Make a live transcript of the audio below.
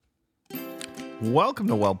Welcome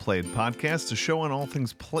to Well Played Podcast, a show on all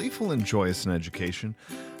things playful and joyous in education.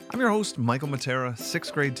 I'm your host, Michael Matera,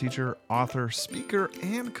 sixth grade teacher, author, speaker,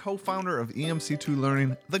 and co-founder of EMC2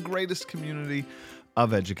 Learning, the greatest community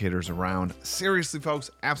of educators around. Seriously, folks,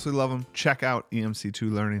 absolutely love them. Check out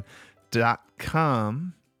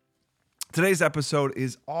emc2learning.com. Today's episode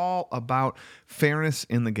is all about fairness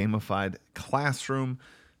in the gamified classroom.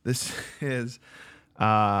 This is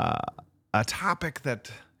a topic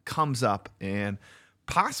that comes up and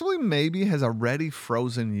possibly maybe has already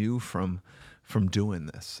frozen you from doing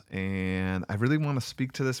this. And I really want to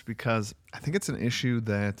speak to this because I think it's an issue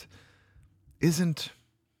that it's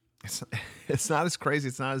not as crazy,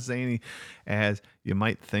 it's not as zany as you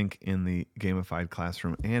might think in the gamified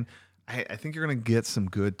classroom. And I think you're going to get some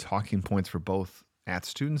good talking points for both at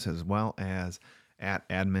students as well as at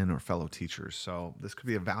admin or fellow teachers. So this could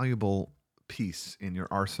be a valuable piece in your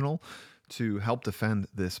arsenal to help defend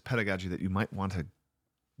this pedagogy that you might want to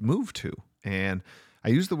move to. And I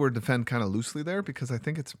use the word defend kind of loosely there because I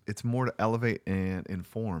think it's more to elevate and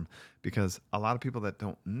inform, because a lot of people that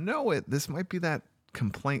don't know it, this might be that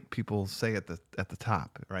complaint people say at the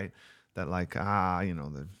top, right? That like,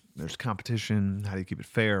 there's competition. How do you keep it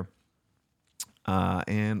fair?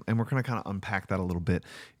 And we're going to kind of unpack that a little bit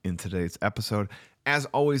in today's episode. As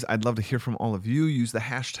always, I'd love to hear from all of you. Use the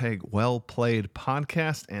hashtag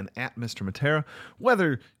WellPlayedPodcast and at Mr. Matera,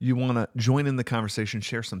 whether you want to join in the conversation,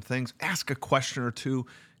 share some things, ask a question or two,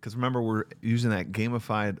 because remember, we're using that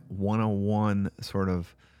Gamified 101 sort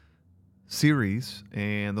of series,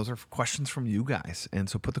 and those are questions from you guys. And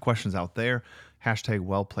so put the questions out there, hashtag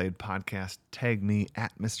WellPlayedPodcast, tag me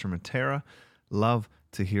at Mr. Matera. Love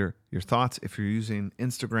to hear your thoughts. If you're using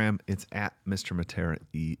Instagram, it's at Mr. Matera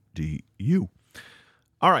EDU.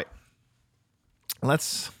 All right,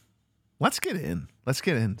 let's get in. Let's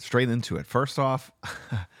get in straight into it. First off,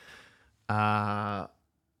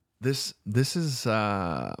 this is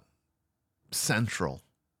central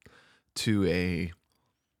to a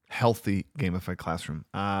healthy gamified classroom.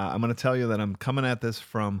 I'm going to tell you that I'm coming at this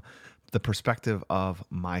from the perspective of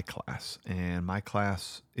my class, and my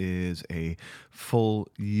class is a full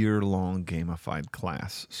year-long gamified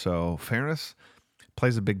class. So fairness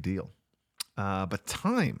plays a big deal. But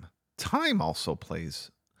time also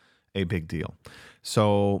plays a big deal.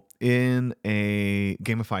 So in a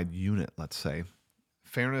gamified unit, let's say,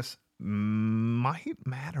 fairness might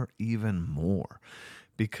matter even more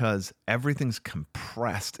because everything's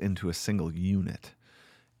compressed into a single unit.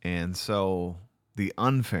 And so the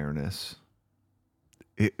unfairness,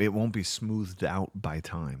 it won't be smoothed out by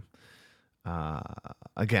time.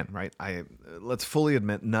 Again, right? Let's fully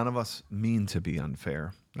admit, none of us mean to be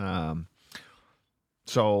unfair.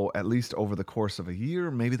 So at least over the course of a year,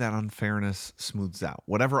 maybe that unfairness smooths out.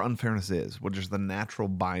 Whatever unfairness is, which is the natural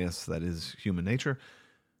bias that is human nature,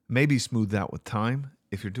 maybe smoothed out with time.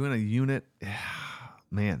 If you're doing a unit,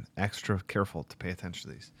 man, extra careful to pay attention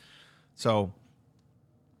to these. So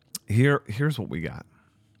here's what we got.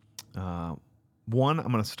 One,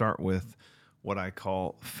 I'm going to start with what I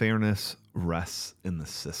call fairness rests in the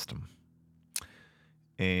system.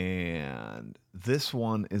 And this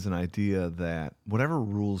one is an idea that whatever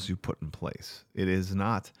rules you put in place, it is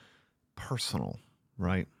not personal,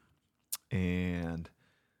 right? And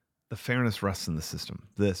the fairness rests in the system.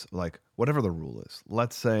 This, like, whatever the rule is.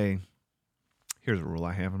 Let's say, here's a rule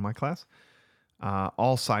I have in my class.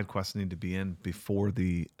 All side quests need to be in before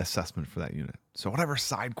the assessment for that unit. So whatever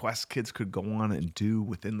side quests kids could go on and do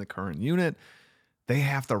within the current unit, they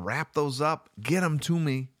have to wrap those up, get them to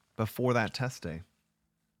me before that test day.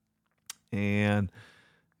 And,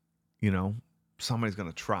 somebody's going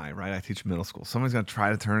to try, right? I teach middle school. Somebody's going to try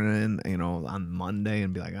to turn it in, on Monday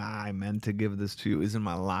and be like, I meant to give this to you. It's in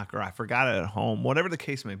my locker. I forgot it at home, whatever the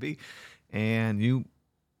case may be. And you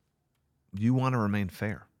want to remain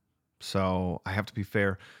fair. So I have to be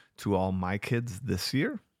fair to all my kids this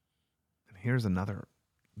year. And here's another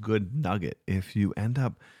good nugget. If you end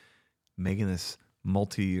up making this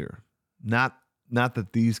multi-year, not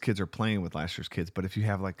that these kids are playing with last year's kids, but if you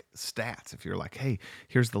have like stats, if you're like, hey,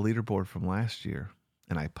 here's the leaderboard from last year,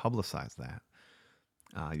 and I publicize that,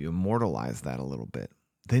 you immortalize that a little bit,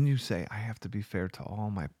 then you say, I have to be fair to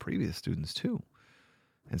all my previous students too.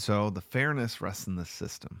 And so the fairness rests in the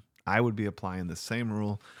system. I would be applying the same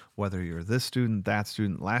rule, whether you're this student, that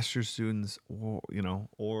student, last year's students,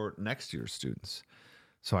 or next year's students.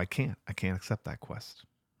 So I can't accept that quest,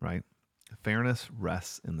 right? Fairness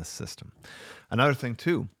rests in the system. Another thing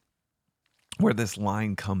too, where this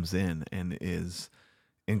line comes in and is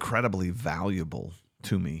incredibly valuable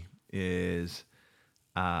to me is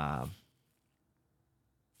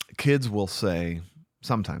kids will say,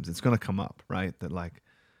 Sometimes it's going to come up, right? That like,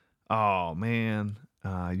 oh man,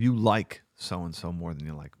 you like so-and-so more than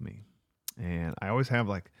you like me. And I always have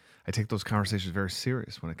I take those conversations very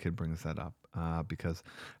serious when a kid brings that up because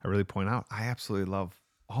I really point out, I absolutely love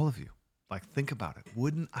all of you. Like, think about it.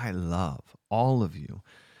 Wouldn't I love all of you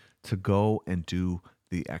to go and do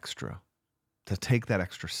the extra, to take that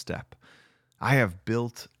extra step? I have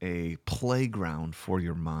built a playground for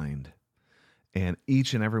your mind. And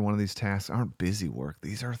each and every one of these tasks aren't busy work.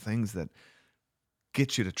 These are things that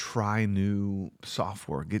get you to try new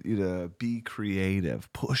software, get you to be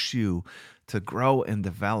creative, push you to grow and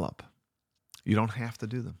develop. You don't have to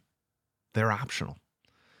do them. They're optional.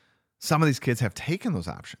 Some of these kids have taken those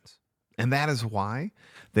options, and that is why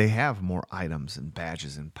they have more items and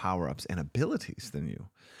badges and power-ups and abilities than you.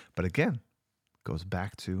 But again, it goes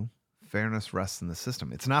back to fairness rests in the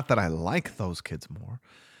system. It's not that I like those kids more.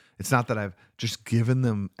 It's not that I've just given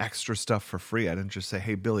them extra stuff for free. I didn't just say,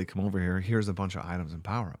 hey, Billy, come over here. Here's a bunch of items and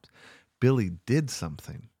power-ups. Billy did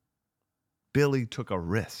something. Billy took a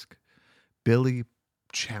risk. Billy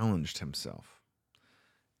challenged himself.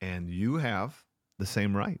 And you have the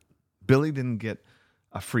same right. Billy didn't get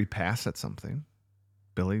a free pass at something.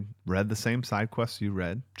 Billy read the same side quests you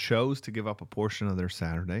read, chose to give up a portion of their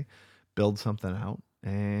Saturday, build something out,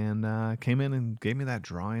 and came in and gave me that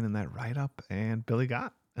drawing and that write-up, and Billy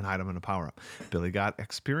got an item and a power-up. Billy got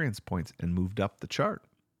experience points and moved up the chart.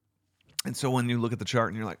 And so when you look at the chart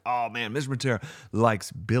and you're like, oh man, Mr. Matera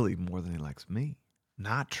likes Billy more than he likes me.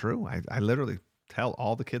 Not true. I literally tell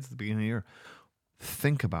all the kids at the beginning of the year,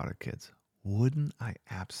 think about it, kids. Wouldn't I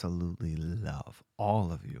absolutely love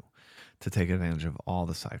all of you to take advantage of all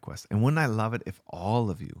the side quests? And wouldn't I love it if all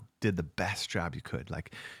of you did the best job you could?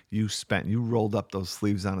 Like you rolled up those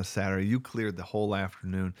sleeves on a Saturday, you cleared the whole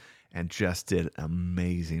afternoon and just did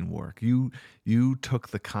amazing work. You took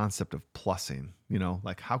the concept of plussing,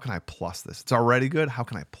 like how can I plus this? It's already good. How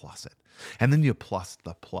can I plus it? And then you plus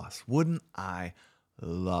the plus. Wouldn't I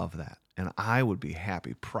love that? And I would be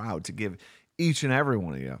happy, proud to give each and every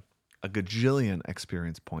one of you a gajillion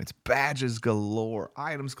experience points, badges galore,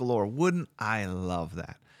 items galore. Wouldn't I love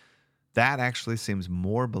that? That actually seems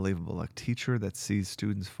more believable. A teacher that sees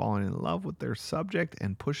students falling in love with their subject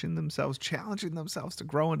and pushing themselves, challenging themselves to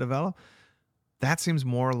grow and develop, that seems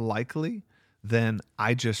more likely than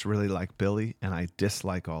I just really like Billy and I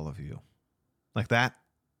dislike all of you. Like that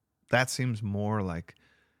seems more like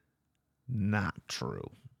not true.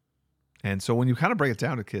 And so when you kind of break it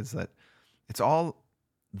down to kids, that it's all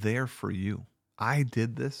there for you. I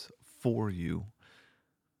did this for you.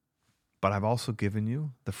 But I've also given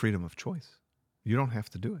you the freedom of choice. You don't have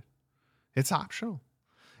to do it. It's optional.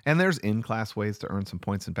 And there's in-class ways to earn some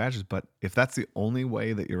points and badges, but if that's the only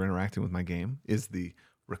way that you're interacting with my game is the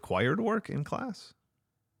required work in class,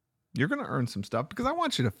 you're going to earn some stuff because I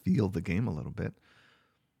want you to feel the game a little bit.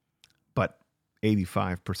 But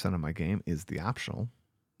 85% of my game is the optional.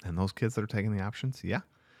 And those kids that are taking the options,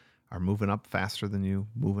 are moving up faster than you,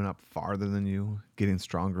 moving up farther than you, getting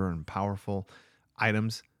stronger and powerful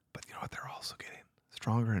items. But you know what? They're also getting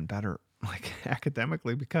stronger and better, like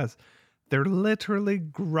academically, because they're literally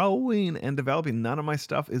growing and developing. None of my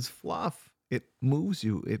stuff is fluff. It moves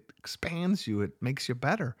you. It expands you. It makes you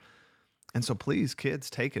better. And so please, kids,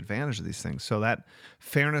 take advantage of these things. So that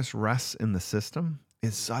fairness rests in the system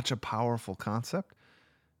is such a powerful concept.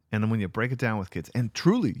 And then when you break it down with kids and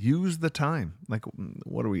truly use the time, like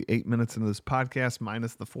what are we, 8 minutes into this podcast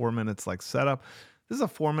minus the 4 minutes like setup? This is a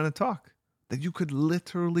 4-minute talk that you could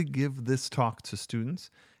literally give this talk to students,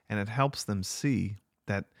 and it helps them see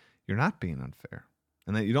that you're not being unfair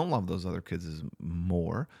and that you don't love those other kids as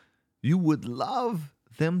more. You would love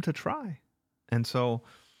them to try. And so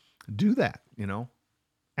do that,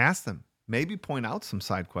 ask them, maybe point out some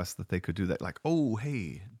side quests that they could do that. Like, oh,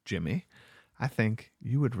 hey, Jimmy, I think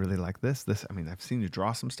you would really like this. I've seen you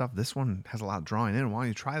draw some stuff. This one has a lot of drawing in. Why don't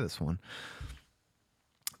you try this one?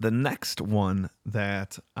 The next one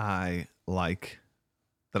that I like,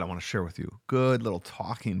 that I want to share with you, good little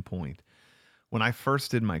talking point. When I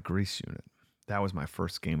first did my Grease unit, that was my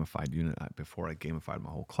first gamified unit before I gamified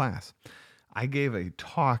my whole class. I gave a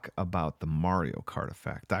talk about the Mario Kart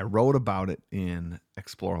effect. I wrote about it in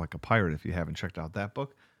Explore Like a Pirate. If you haven't checked out that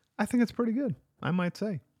book, I think it's pretty good, I might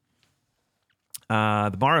say.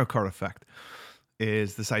 The Mario Kart effect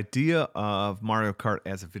is this idea of Mario Kart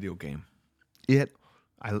as a video game.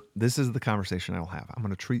 This is the conversation I will have. I'm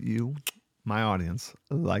going to treat you, my audience,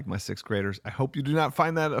 like my 6th graders. I hope you do not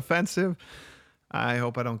find that offensive. I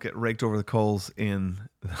hope I don't get raked over the coals in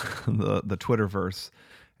the Twitterverse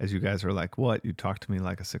as you guys are like, what? You talk to me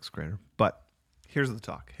like a 6th grader. But here's the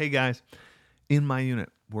talk. Hey guys, in my unit,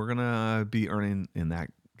 we're going to be earning in that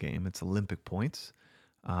game. It's Olympic points.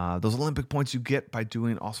 Those Olympic points you get by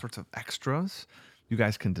doing all sorts of extras. You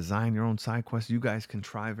guys can design your own side quests. You guys can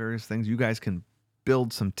try various things. You guys can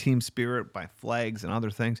build some team spirit by flags and other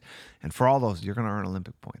things. And for all those, you're going to earn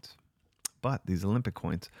Olympic points. But these Olympic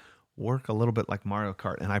points work a little bit like Mario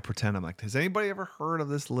Kart. And I pretend I'm like, has anybody ever heard of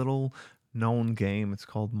this little known game? It's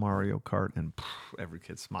called Mario Kart. And every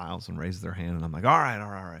kid smiles and raises their hand. And I'm like, all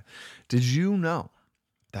right. Did you know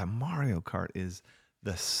that Mario Kart is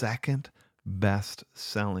the second best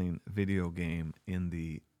selling video game in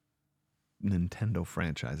the Nintendo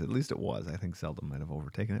franchise? At least it was. I think Zelda might have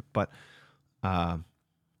overtaken it. But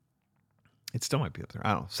it still might be up there.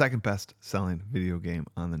 I don't know. Second best selling video game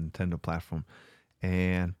on the Nintendo platform.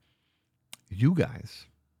 And you guys,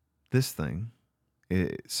 this thing,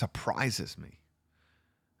 it surprises me.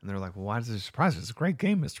 And they're like, well, why does it surprise you? It's a great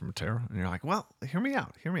game, Mr. Matera. And you're like, well, hear me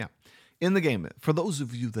out. In the game, for those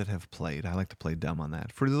of you that have played, I like to play dumb on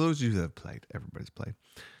that. For those of you that have played, everybody's played.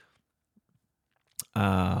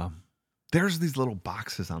 There's these little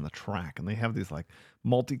boxes on the track, and they have these like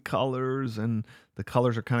multicolors, and the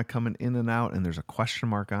colors are kind of coming in and out, and there's a question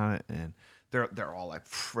mark on it, and they're all like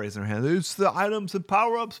raising their hands. It's the items and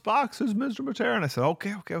power-ups boxes, Mr. Matera. And I said,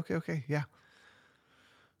 okay, yeah.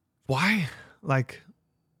 Why? Like,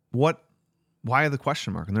 what? Why the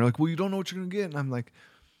question mark? And they're like, well, you don't know what you're gonna get. And I'm like,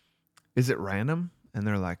 is it random? And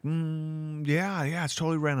they're like, yeah, it's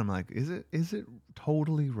totally random. I'm like, is it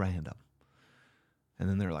totally random? And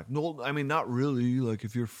then they're like, no, I mean, not really. Like,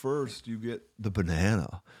 if you're first, you get the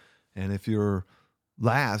banana. And if you're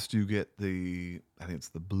last, you get I think it's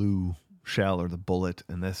the blue shell or the bullet.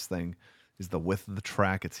 And this thing is the width of the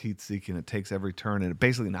track. It's heat seeking. It takes every turn. And it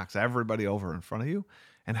basically knocks everybody over in front of you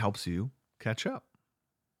and helps you catch up.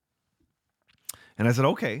 And I said,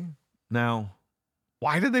 okay, now,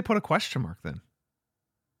 why did they put a question mark then?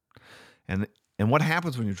 And what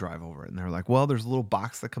happens when you drive over it? And they're like, well, there's a little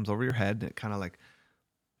box that comes over your head, and it kind of like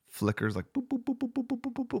flickers like boop, boop, boop, boop, boop,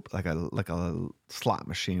 boop, boop, boop, like a slot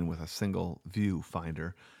machine with a single view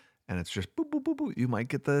finder. And it's just boop, boop, boop, boop. You might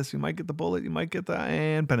get this, you might get the bullet, you might get the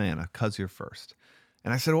and banana, because you're first.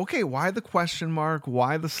 And I said, okay, why the question mark?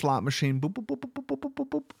 Why the slot machine? Boop, boop, boop, boop, boop, boop, boop,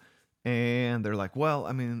 boop. And they're like, well,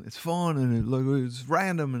 I mean, it's fun and it's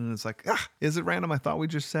random. And it's like, is it random? I thought we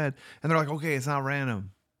just said. And they're like, okay, it's not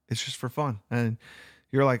random. It's just for fun. And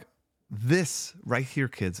you're like, this right here,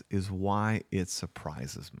 kids, is why it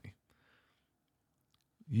surprises me.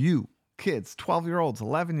 You, kids, 12-year-olds,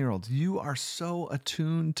 11-year-olds, you are so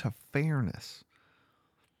attuned to fairness.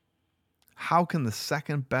 How can the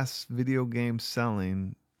second best video game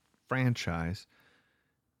selling franchise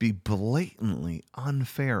be blatantly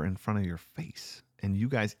unfair in front of your face? And you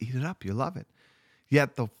guys eat it up. You love it.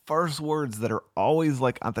 Yet the first words that are always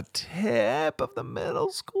like on the tip of the middle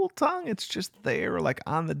school tongue, it's just there, like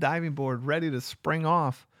on the diving board, ready to spring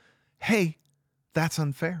off. Hey, that's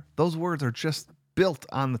unfair. Those words are just built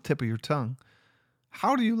on the tip of your tongue.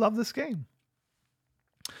 How do you love this game?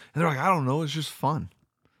 And they're like, I don't know. It's just fun.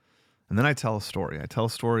 And then I tell a story. I tell a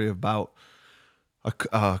story about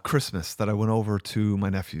a Christmas that I went over to my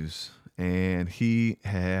nephew's, and he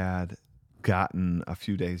had gotten a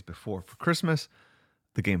few days before for Christmas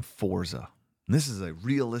the game Forza. And this is a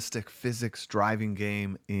realistic physics driving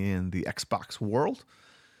game in the Xbox world.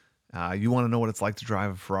 You want to know what it's like to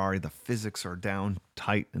drive a Ferrari. The physics are down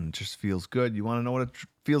tight and it just feels good. You want to know what it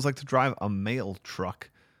feels like to drive a mail truck.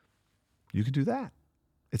 You could do that.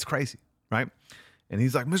 It's crazy, right? And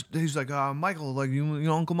he's like, Michael, like you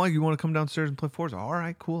know, Uncle Mike, you want to come downstairs and play Forza? All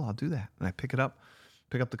right, cool, I'll do that. And I pick up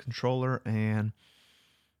the controller, and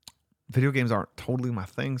video games aren't totally my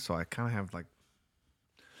thing, so I kind of have like,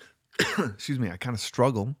 I kind of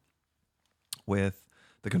struggle with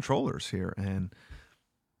the controllers here. And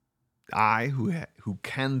I, who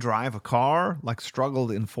can drive a car, like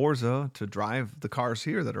struggled in Forza to drive the cars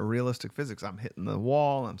here that are realistic physics. I'm hitting the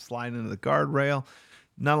wall, I'm sliding into the guardrail.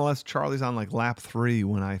 Nonetheless, Charlie's on like lap 3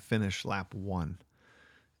 when I finish lap 1.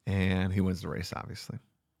 And he wins the race, obviously.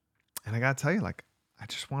 And I got to tell you, like, I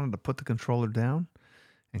just wanted to put the controller down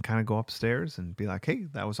and kind of go upstairs and be like, hey,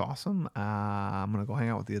 that was awesome. I'm going to go hang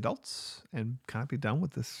out with the adults and kind of be done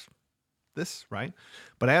with this, right?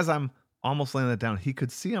 But as I'm almost laying that down, he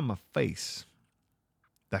could see on my face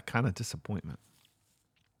that kind of disappointment.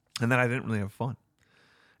 And that I didn't really have fun.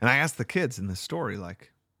 And I asked the kids in this story,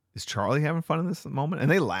 like, is Charlie having fun in this moment?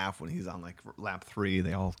 And they laugh when he's on like lap 3.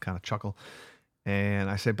 They all kind of chuckle. And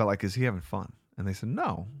I say, but like, is he having fun? And they said,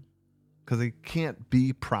 no, because he can't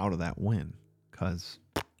be proud of that win because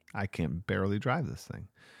I can't barely drive this thing.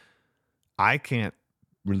 I can't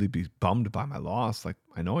really be bummed by my loss. Like,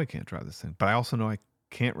 I know I can't drive this thing, but I also know I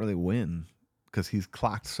can't really win because he's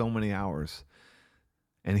clocked so many hours.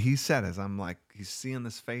 And he said, as I'm like, he's seeing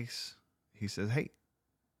this face, he says, hey,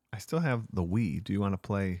 I still have the Wii. Do you want to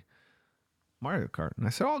play Mario Kart? And I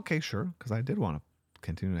said, oh, okay, sure. Because I did want to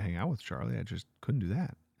continue to hang out with Charlie. I just couldn't do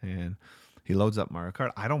that. And he loads up Mario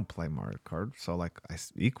Kart. I don't play Mario Kart. So like I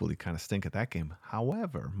equally kind of stink at that game.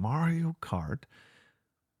 However, Mario Kart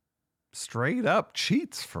straight up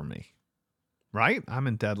cheats for me, right? I'm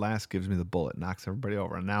in dead last, gives me the bullet, knocks everybody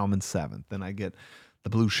over. And now I'm in 7th. Then I get the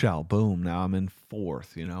blue shell. Boom. Now I'm in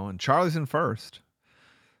 4th, and Charlie's in 1st.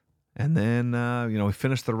 And then, we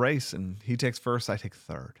finish the race and he takes 1st. I take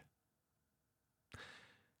 3rd.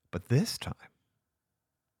 But this time,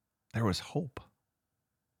 there was hope.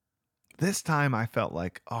 This time I felt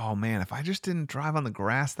like, oh man, if I just didn't drive on the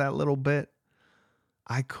grass that little bit,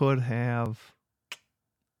 I could have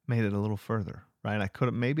made it a little further, right?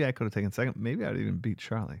 Maybe I could have taken 2nd. Maybe I'd even beat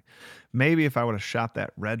Charlie. Maybe if I would have shot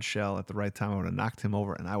that red shell at the right time, I would have knocked him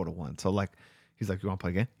over and I would have won. So like, he's like, you want to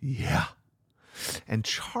play again? Yeah. And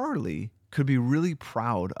Charlie could be really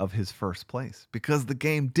proud of his 1st place because the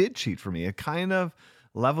game did cheat for me. It kind of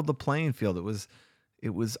leveled the playing field.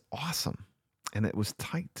 It was awesome and it was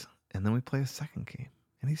tight. And then we play a 2nd game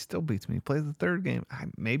and he still beats me. He plays the 3rd game.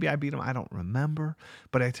 Maybe I beat him. I don't remember.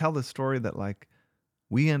 But I tell this story that like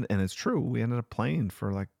and it's true, we ended up playing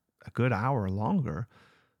for like a good hour longer.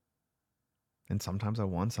 And sometimes I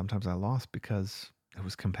won, sometimes I lost because it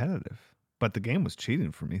was competitive. But the game was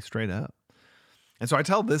cheating for me straight up. And so I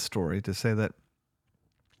tell this story to say that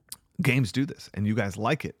games do this and you guys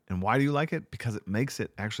like it. And why do you like it? Because it makes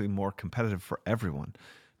it actually more competitive for everyone.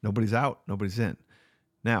 Nobody's out, nobody's in.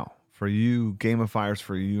 Now, for you gamifiers,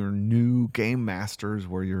 for your new game masters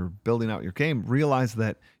where you're building out your game, realize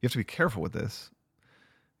that you have to be careful with this.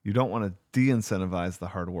 You don't want to de-incentivize the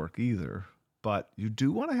hard work either, but you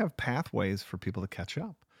do want to have pathways for people to catch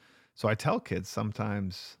up. So I tell kids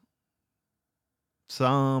sometimes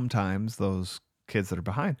those kids that are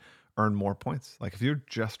behind earn more points. Like if you're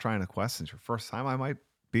just trying a quest and it's your first time, I might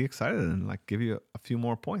be excited and like give you a few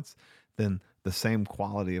more points than the same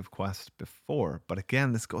quality of quest before. But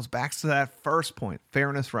again, this goes back to that first point.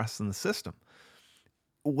 Fairness rests in the system.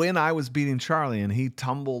 When I was beating Charlie and he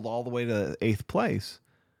tumbled all the way to 8th place,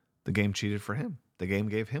 the game cheated for him. The game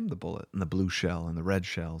gave him the bullet and the blue shell and the red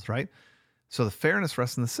shells, right? So the fairness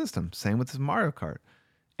rests in the system. Same with this Mario Kart.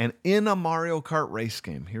 And in a Mario Kart race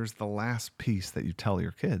game, here's the last piece that you tell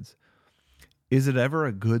your kids. Is it ever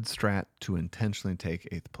a good strat to intentionally take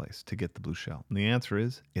 8th place to get the blue shell? And the answer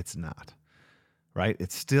is it's not, right?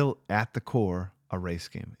 It's still at the core a race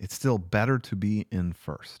game. It's still better to be in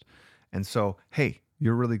 1st. And so, hey,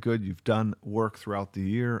 you're really good. You've done work throughout the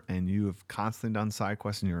year and you have constantly done side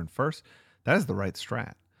quests and you're in 1st. That is the right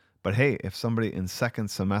strat. But hey, if somebody in 2nd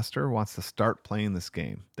semester wants to start playing this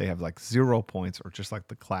game, they have like 0 points or just like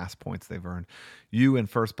the class points they've earned. You in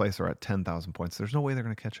 1st place are at 10,000 points. There's no way they're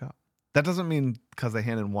going to catch up. That doesn't mean because they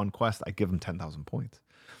hand in one quest, I give them 10,000 points.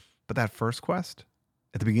 But that first quest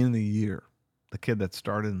at the beginning of the year, the kid that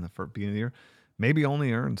started in the beginning of the year, maybe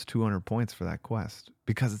only earns 200 points for that quest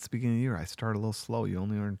because it's the beginning of the year. I start a little slow. You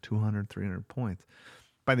only earn 200, 300 points.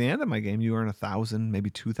 By the end of my game, you earn 1,000,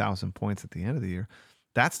 maybe 2,000 points at the end of the year.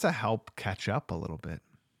 That's to help catch up a little bit.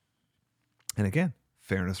 And again,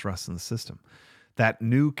 fairness rests in the system. That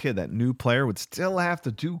new kid, that new player would still have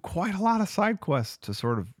to do quite a lot of side quests to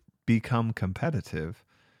sort of become competitive,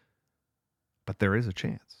 but there is a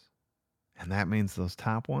chance. And that means those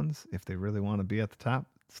top ones, if they really want to be at the top,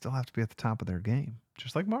 still have to be at the top of their game,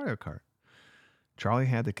 just like Mario Kart. Charlie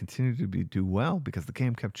had to continue to do well because the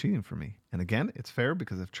game kept cheating for me. And again, it's fair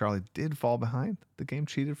because if Charlie did fall behind, the game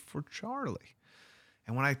cheated for Charlie.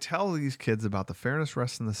 And when I tell these kids about the fairness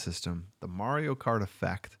rests in the system, the Mario Kart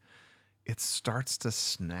effect, it starts to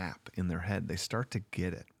snap in their head. They start to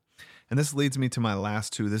get it. And this leads me to my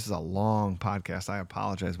last two. This is a long podcast. I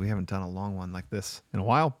apologize. We haven't done a long one like this in a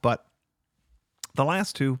while, but the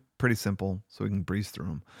last two, pretty simple, so we can breeze through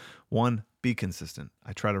them. One, be consistent.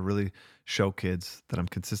 I try to really show kids that I'm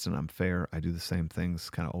consistent, I'm fair. I do the same things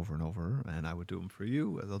kind of over and over, and I would do them for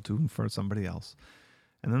you as I'll do them for somebody else.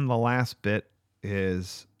 And then the last bit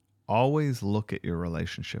is always look at your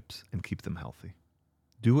relationships and keep them healthy.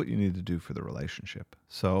 Do what you need to do for the relationship.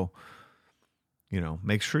 So,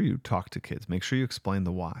 make sure you talk to kids. Make sure you explain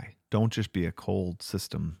the why. Don't just be a cold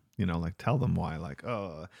system, like tell them why, like,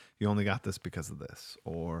 oh, you only got this because of this,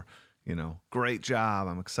 or, great job.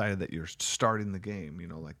 I'm excited that you're starting the game,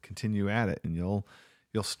 like continue at it and you'll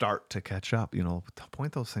start to catch up,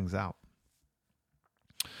 point those things out.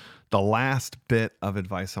 The last bit of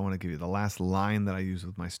advice I want to give you, the last line that I use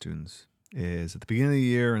with my students is at the beginning of the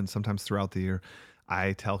year and sometimes throughout the year,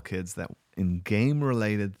 I tell kids that in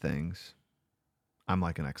game-related things, I'm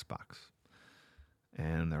like an Xbox.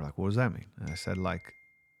 And they're like, what does that mean? And I said, like,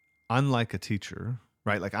 unlike a teacher,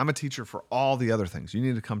 right? Like, I'm a teacher for all the other things. You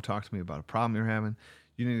need to come talk to me about a problem you're having.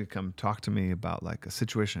 You need to come talk to me about like a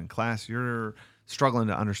situation in class. You're struggling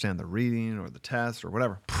to understand the reading or the test or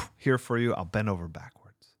whatever. Here for you. I'll bend over backwards.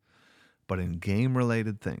 But in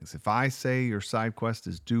game-related things, if I say your side quest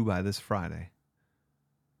is due by this Friday,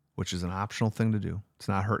 which is an optional thing to do, it's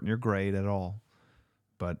not hurting your grade at all.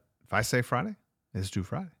 But if I say Friday, it's due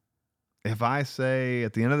Friday. If I say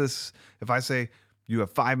at the end of this, if I say you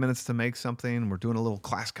have 5 minutes to make something, we're doing a little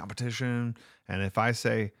class competition, and if I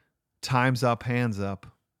say time's up, hands up,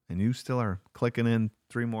 and you still are clicking in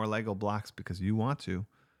 3 more Lego blocks because you want to,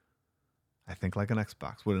 I think like an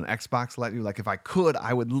Xbox. Would an Xbox let you? Like if I could,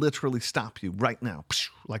 I would literally stop you right now.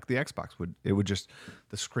 Like the Xbox would. It would just,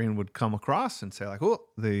 the screen would come across and say like, oh,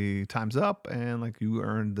 the time's up and like you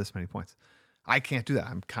earned this many points. I can't do that.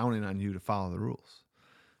 I'm counting on you to follow the rules.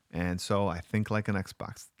 And so I think like an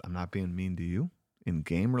Xbox. I'm not being mean to you. In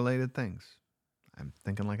game-related things, I'm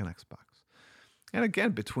thinking like an Xbox. And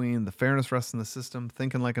again, between the fairness rest in the system,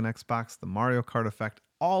 thinking like an Xbox, the Mario Kart effect,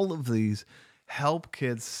 all of these help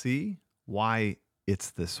kids see why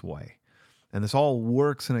it's this way. And this all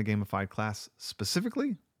works in a gamified class,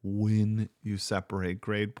 specifically when you separate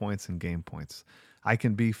grade points and game points. I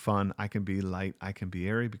can be fun, I can be light, I can be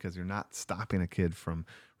airy because you're not stopping a kid from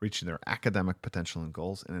reaching their academic potential and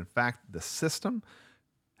goals. And in fact, the system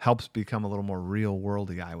helps become a little more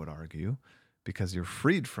real-worldy, I would argue, because you're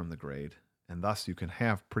freed from the grade, and thus you can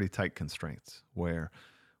have pretty tight constraints where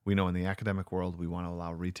we know in the academic world we want to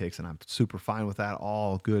allow retakes, and I'm super fine with that,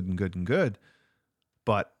 all good and good and good.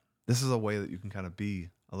 But this is a way that you can kind of be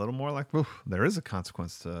a little more like, there is a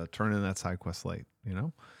consequence to turn in that side quest late, you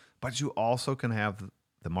know? But you also can have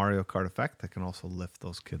the Mario Kart effect that can also lift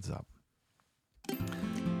those kids up.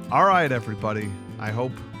 All right, everybody. I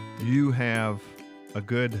hope you have a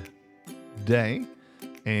good day,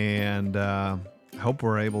 and I hope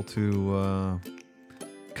we're able to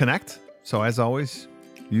connect. So as always,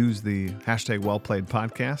 use the hashtag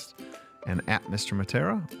WellPlayedPodcast and at Mr.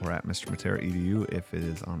 Matera or at Mr. Matera EDU if it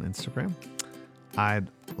is on Instagram. I'd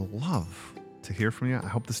love to hear from you. I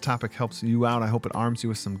hope this topic helps you out. I hope it arms you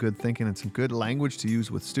with some good thinking and some good language to use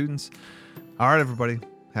with students. All right, everybody,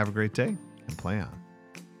 have a great day and play on.